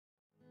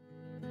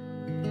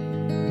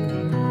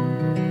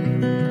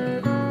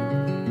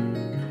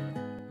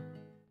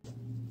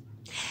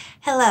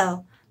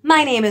Hello,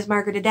 my name is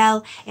Margaret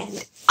Adele,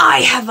 and I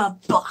have a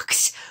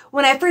box.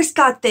 When I first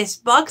got this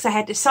box, I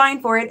had to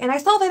sign for it, and I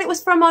saw that it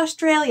was from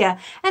Australia.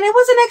 And I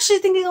wasn't actually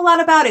thinking a lot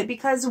about it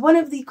because one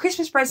of the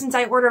Christmas presents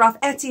I ordered off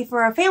Etsy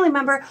for a family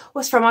member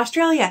was from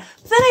Australia.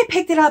 But then I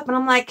picked it up, and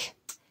I'm like,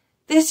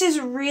 this is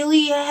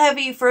really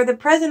heavy for the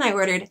present I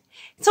ordered.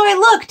 So I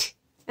looked,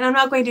 and I'm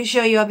not going to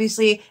show you,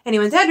 obviously,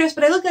 anyone's address,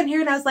 but I looked on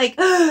here, and I was like,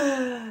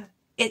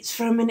 it's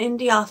from an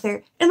indie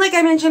author. And like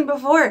I mentioned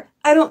before,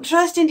 I don't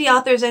trust indie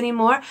authors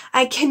anymore.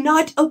 I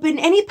cannot open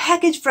any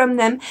package from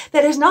them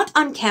that is not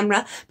on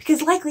camera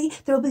because likely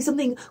there will be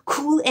something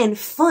cool and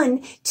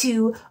fun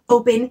to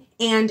open.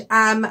 And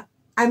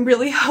I'm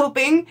really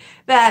hoping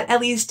that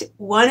at least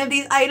one of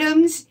these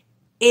items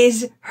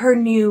is her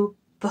new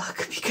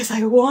book because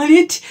I want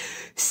it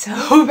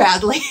so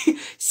badly.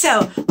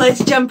 So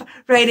let's jump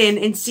right in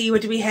and see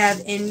what do we have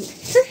in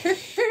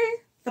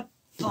the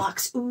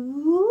box.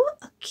 Ooh,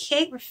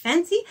 okay, we're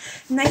fancy.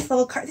 Nice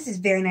little card. This is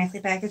very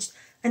nicely packaged.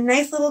 A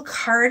nice little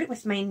card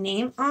with my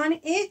name on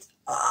it.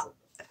 Oh.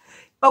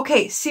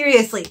 Okay,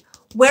 seriously,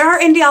 where are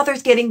indie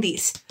authors getting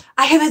these?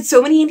 I have had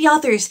so many indie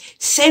authors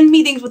send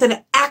me things with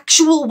an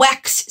actual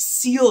wax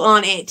seal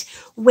on it.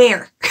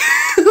 Where?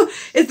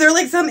 Is there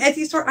like some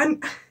Etsy store?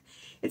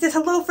 It says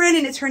hello friend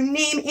and it's her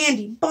name,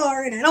 Andie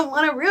Barr, and I don't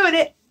want to ruin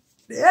it.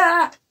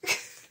 Ah.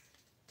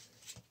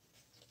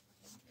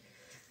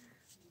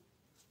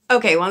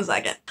 Okay, one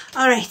second.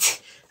 All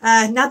right.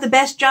 Not the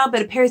best job,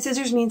 but a pair of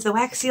scissors means the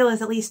wax seal is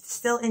at least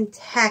still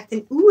intact.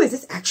 And ooh, is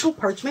this actual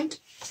parchment?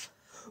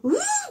 Ooh!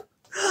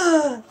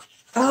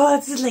 Oh,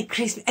 this is like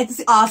Christmas.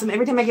 It's awesome.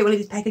 Every time I get one of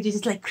these packages,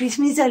 it's like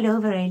Christmas all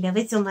over. I love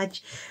it so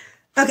much.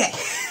 Okay.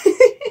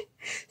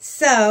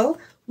 So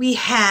we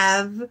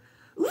have,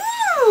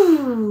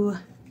 ooh,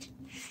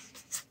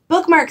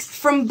 bookmarks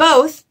from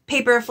both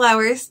Paper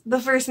Flowers,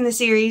 the first in the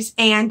series,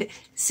 and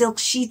Silk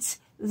Sheets,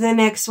 the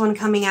next one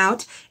coming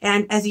out.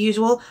 And as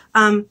usual,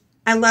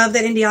 I love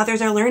that indie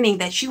authors are learning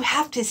that you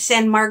have to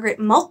send Margaret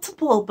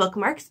multiple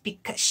bookmarks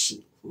because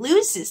she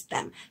loses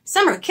them.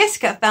 Summer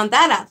Kiska found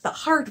that out the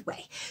hard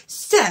way.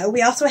 So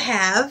we also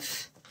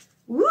have,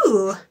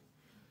 ooh,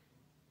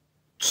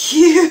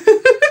 cute.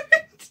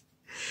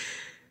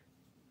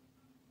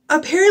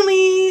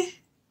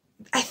 Apparently,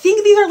 I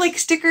think these are like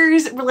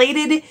stickers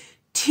related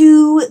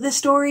to the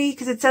story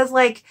because it says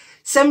like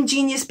some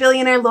genius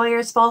billionaire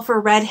lawyers fall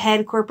for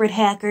redhead corporate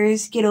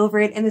hackers, get over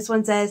it. And this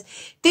one says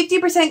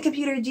 50%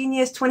 computer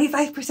genius,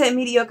 25%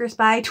 mediocre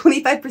spy,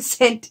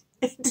 25%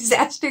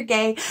 disaster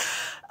gay,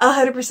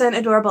 100%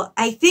 adorable.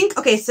 I think,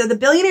 okay, so the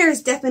billionaire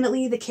is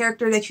definitely the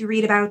character that you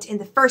read about in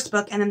the first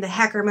book, and then the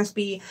hacker must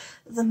be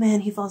the man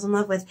he falls in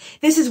love with.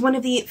 This is one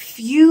of the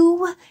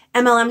few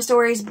MLM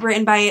stories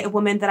written by a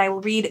woman that I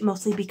will read,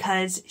 mostly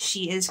because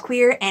she is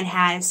queer and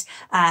has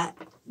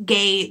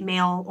gay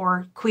male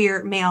or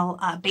queer male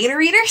beta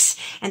readers,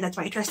 and that's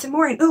why I trust him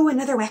more. And oh,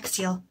 another wax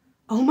seal.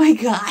 Oh my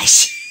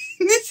gosh.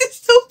 This is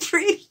so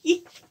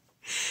pretty.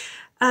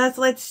 So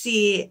let's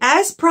see.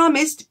 As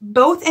promised,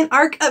 both an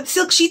arc of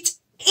Silk Sheets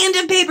and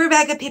a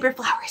paperback of Paper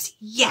Flowers.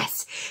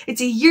 Yes,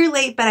 it's a year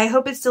late, but I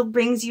hope it still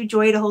brings you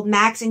joy to hold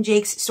Max and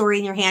Jake's story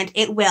in your hand.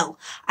 It will.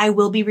 I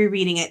will be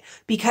rereading it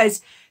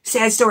because,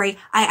 sad story,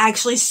 I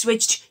actually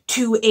switched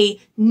to a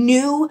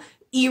new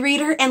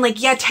e-reader, and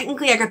like, yeah,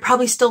 technically I could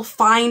probably still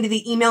find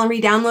the email and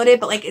re-download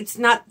it, but like, it's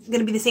not going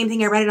to be the same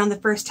thing I read it on the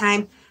first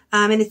time.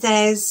 And it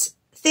says,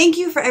 thank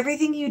you for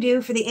everything you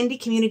do for the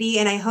indie community,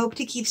 and I hope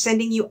to keep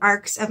sending you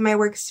arcs of my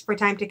works for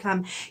time to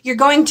come. You're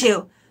going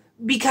to,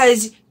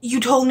 because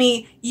you told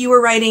me you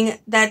were writing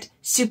that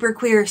super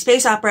queer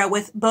space opera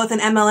with both an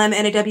MLM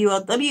and a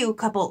WLW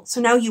couple,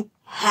 so now you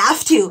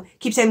have to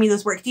keep sending me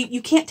those works.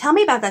 You can't tell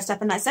me about that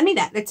stuff and not send me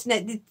that. It's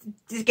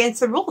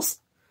against the rules.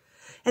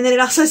 And then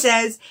it also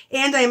says,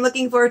 and I am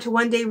looking forward to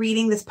one day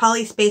reading this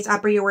poly space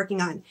opera you're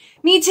working on.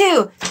 Me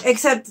too,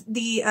 except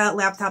the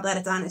laptop that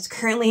it's on is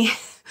currently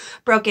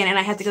broken and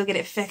I have to go get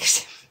it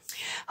fixed.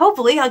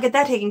 Hopefully I'll get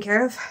that taken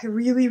care of. I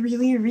really,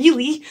 really,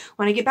 really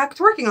want to get back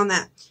to working on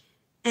that.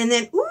 And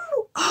then,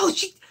 ooh, oh,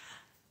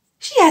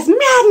 she has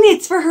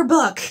magnets for her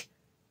book.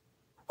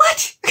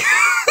 What?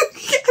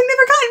 I've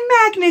never gotten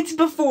magnets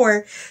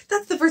before.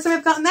 That's the first time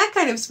I've gotten that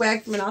kind of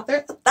swag from an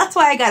author. That's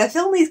why I gotta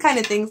film these kind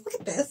of things. Look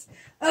at this.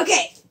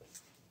 Okay.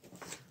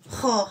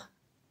 Oh,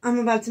 I'm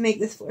about to make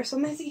this floor so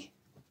messy.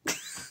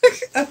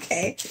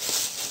 Okay.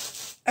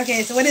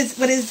 Okay, so what is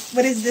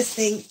this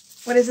thing?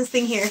 What is this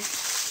thing here?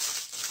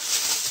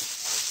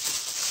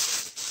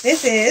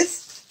 This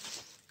is,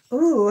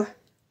 ooh,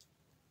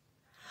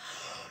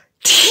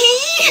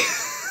 tea.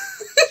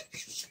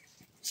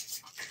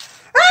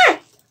 Ah!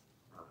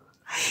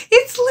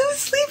 It's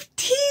loose leaf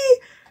tea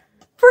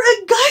for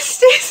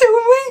Augustus.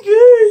 Oh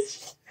my gosh.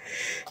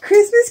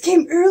 Christmas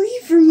came early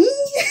for me.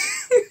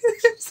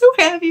 I'm so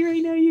happy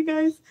right now, you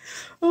guys.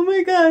 Oh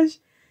my gosh.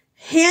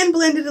 Hand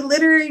blended a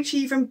literary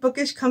tea from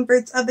bookish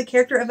comforts of the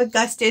character of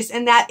Augustus,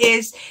 and that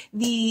is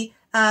the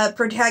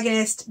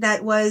protagonist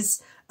that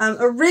was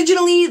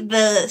Originally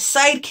the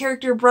side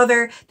character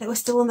brother that was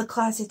still in the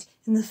closet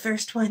in the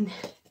first one.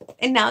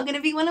 And now going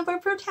to be one of our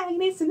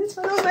protagonists in this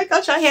one. Oh my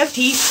gosh, I have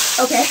tea.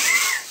 Okay.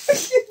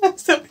 I'm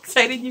so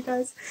excited, you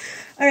guys.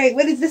 All right,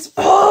 what is this?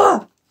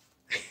 Oh!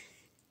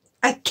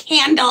 A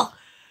candle.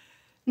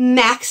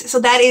 Max. So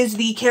that is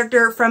the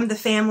character from the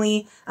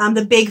family,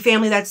 the big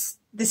family that's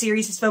the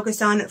series is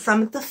focused on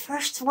from the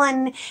first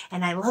one.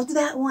 And I loved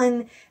that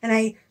one. And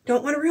I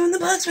don't want to ruin the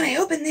box when I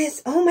open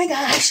this. Oh my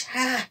gosh.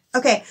 Ah.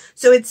 Okay,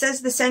 so it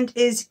says the scent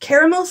is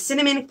caramel,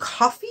 cinnamon,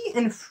 coffee,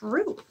 and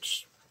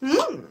fruit.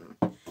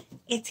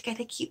 It's got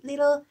a cute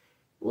little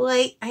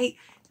white. Am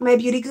I a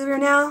beauty guru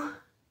now?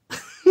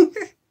 All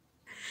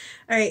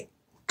right.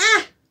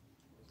 Ah!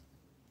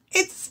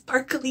 It's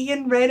sparkly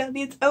and red on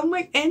the inside. Oh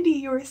my, Andie,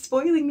 you are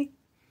spoiling me.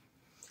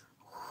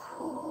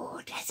 Ooh,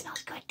 that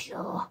smells good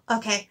too.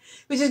 Okay,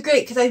 which is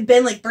great because I've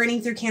been like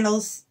burning through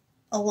candles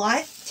a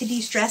lot to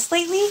de-stress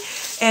lately.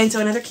 And so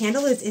another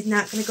candle is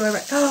not going to go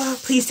over. Oh,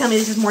 please tell me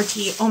this is more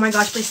tea. Oh my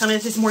gosh, please tell me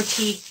this is more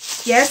tea.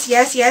 Yes,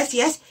 yes, yes,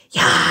 yes,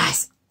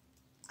 yes.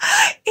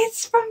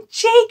 It's from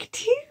Jake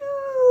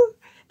too.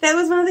 That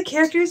was one of the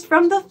characters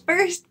from the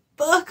first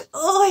book.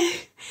 Oh,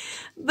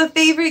 the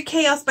favorite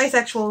chaos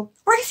bisexual.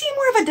 Or I see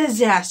more of a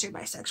disaster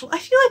bisexual. I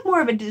feel like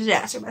more of a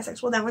disaster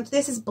bisexual. That one.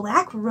 This is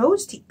black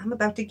rose tea. I'm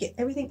about to get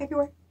everything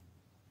everywhere.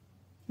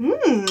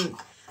 I'm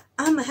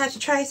gonna have to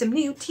try some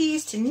new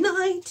teas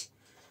tonight.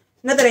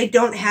 Not that I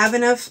don't have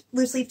enough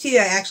loose leaf tea.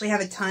 I actually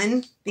have a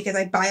ton because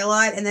I buy a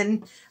lot and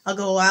then I'll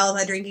go a while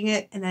without drinking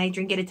it and then I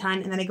drink it a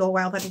ton and then I go a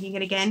while without drinking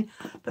it again.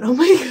 But oh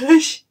my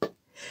gosh,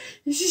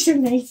 this is so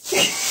nice.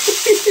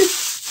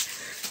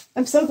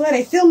 I'm so glad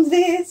I filmed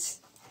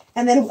this.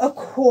 And then of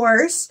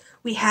course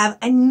we have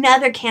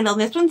another candle.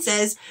 This one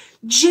says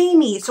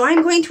Jamie. So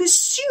I'm going to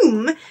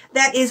assume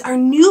that is our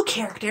new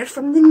character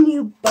from the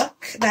new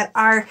book that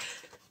our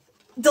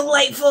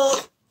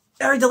delightful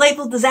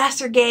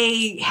disaster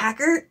gay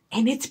hacker,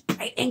 and it's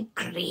bright and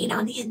green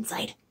on the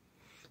inside.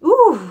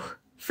 Ooh,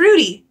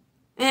 fruity.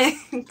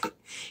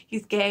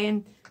 He's gay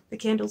and the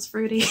candle's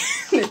fruity.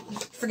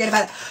 Forget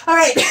about it. All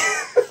right.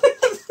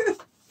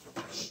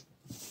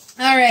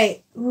 All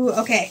right. Ooh,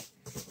 okay.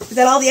 Is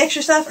that all the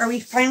extra stuff? Are we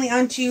finally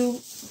on to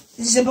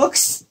the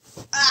books?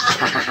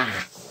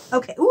 Ah.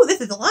 Okay. Ooh,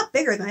 this is a lot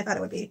bigger than I thought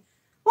it would be.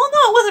 Well,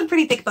 no, it was a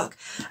pretty thick book.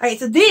 All right,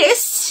 so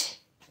this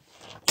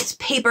is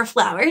Paper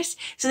Flowers.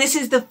 So this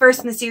is the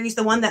first in the series,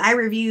 the one that I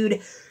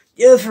reviewed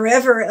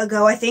forever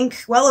ago, I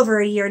think, well over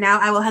a year now.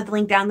 I will have the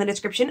link down in the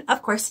description,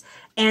 of course.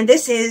 And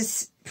this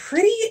is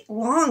pretty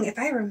long, if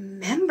I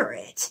remember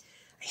it.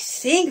 I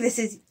think this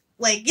is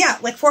like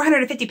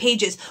 450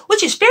 pages,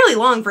 which is fairly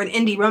long for an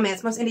indie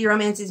romance. Most indie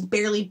romances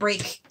barely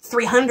break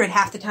 300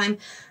 half the time.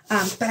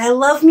 But I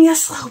love me a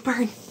slow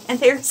burn, and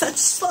they're such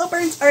slow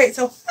burns. All right,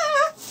 so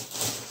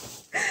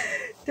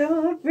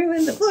don't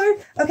ruin the floor.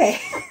 Okay.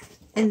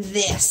 And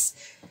this,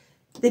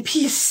 the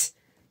piece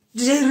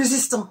de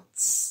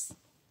resistance,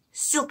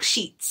 Silk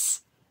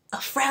Sheets,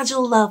 a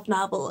fragile love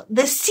novel,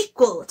 the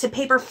sequel to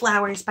Paper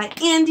Flowers by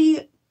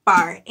Andie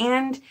Barr,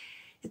 and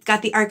it's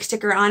got the ARC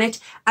sticker on it.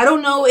 I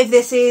don't know if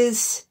this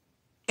is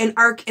an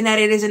ARC in that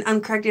it is an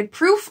uncorrected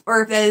proof,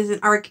 or if that is an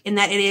ARC in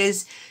that it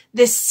is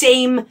the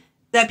same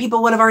that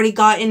people would have already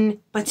gotten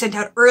but sent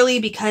out early,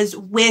 because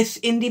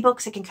with indie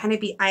books it can kind of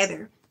be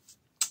either.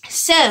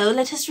 So,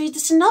 let us read the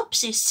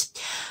synopsis.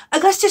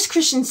 Augustus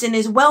Christensen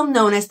is well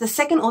known as the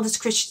second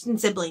oldest Christensen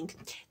sibling.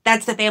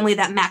 That's the family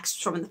that Max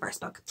was from in the first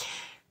book.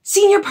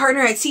 Senior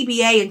partner at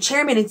CBA and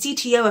chairman and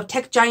CTO of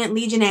tech giant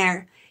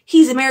Legionnaire.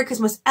 He's America's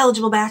most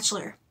eligible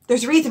bachelor.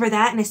 There's a reason for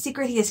that, and a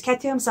secret he has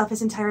kept to himself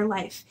his entire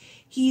life.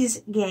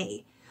 He's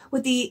gay.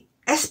 With the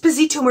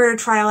Esposito murder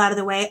trial out of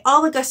the way,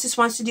 all Augustus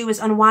wants to do is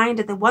unwind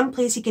at the one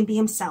place he can be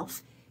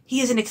himself. He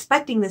isn't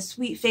expecting the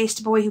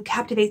sweet-faced boy who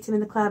captivates him in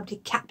the club to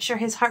capture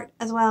his heart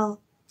as well.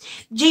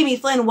 Jamie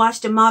Flynn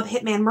watched a mob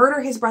hitman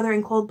murder his brother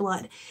in cold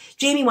blood.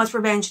 Jamie wants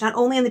revenge not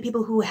only on the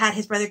people who had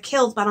his brother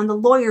killed, but on the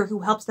lawyer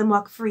who helps them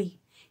walk free.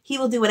 He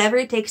will do whatever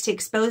it takes to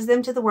expose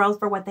them to the world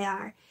for what they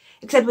are.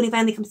 Except when he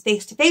finally comes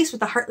face to face with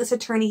the heartless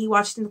attorney he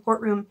watched in the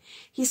courtroom,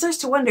 he starts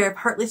to wonder if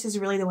heartless is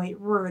really the right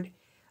word.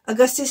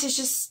 Augustus is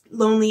just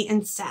lonely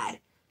and sad.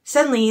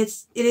 Suddenly,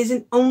 it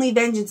isn't only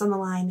vengeance on the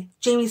line.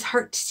 Jamie's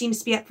heart seems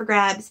to be up for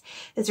grabs.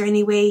 Is there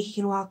any way he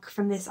can walk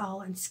from this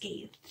all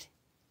unscathed?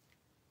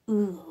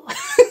 Ooh.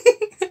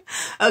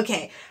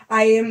 Okay,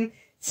 I am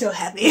so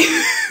happy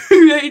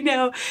right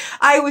now.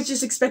 I was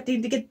just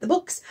expecting to get the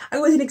books. I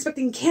wasn't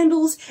expecting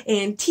candles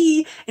and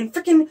tea and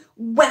freaking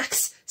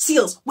wax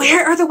seals.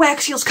 Where are the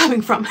wax seals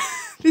coming from?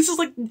 This is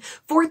like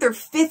 4th or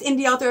 5th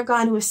indie author I've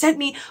gone who has sent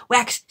me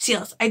wax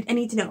seals. I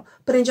need to know.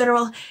 But in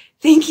general,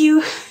 thank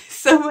you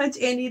so much,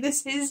 Andie.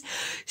 This is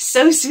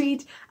so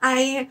sweet.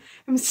 I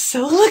am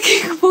so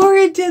looking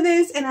forward to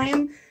this, and I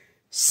am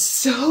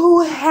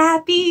so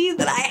happy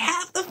that I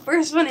have the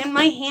first one in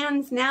my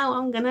hands now.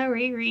 I'm gonna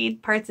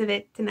reread parts of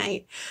it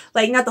tonight.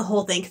 Like, not the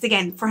whole thing, because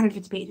again,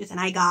 450 pages,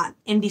 and I got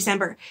in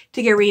December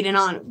to get reading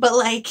on. But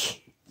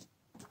like,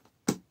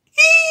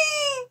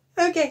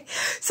 Okay,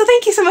 so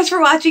thank you so much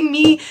for watching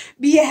me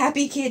be a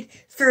happy kid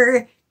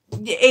for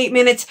 8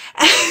 minutes.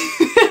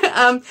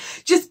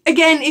 Just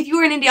again, if you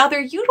are an indie author,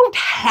 you don't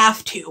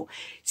have to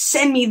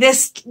send me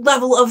this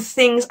level of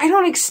things. I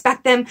don't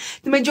expect them.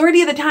 The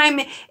majority of the time,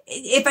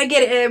 if I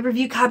get a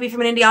review copy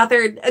from an indie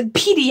author, a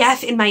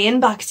PDF in my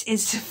inbox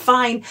is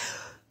fine.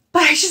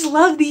 But I just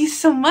love these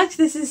so much.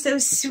 This is so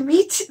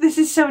sweet. This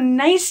is so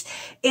nice.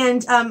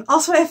 And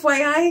also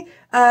FYI,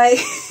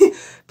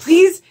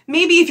 please,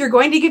 maybe if you're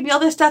going to give me all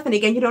this stuff, and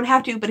again, you don't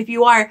have to, but if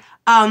you are,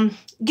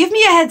 give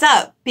me a heads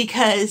up,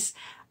 because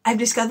I've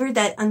discovered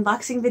that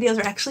unboxing videos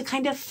are actually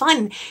kind of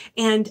fun,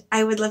 and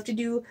I would love to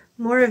do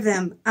more of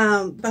them.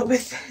 But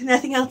with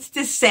nothing else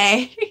to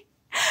say,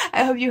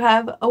 I hope you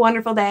have a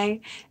wonderful day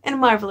and a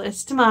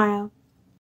marvelous tomorrow.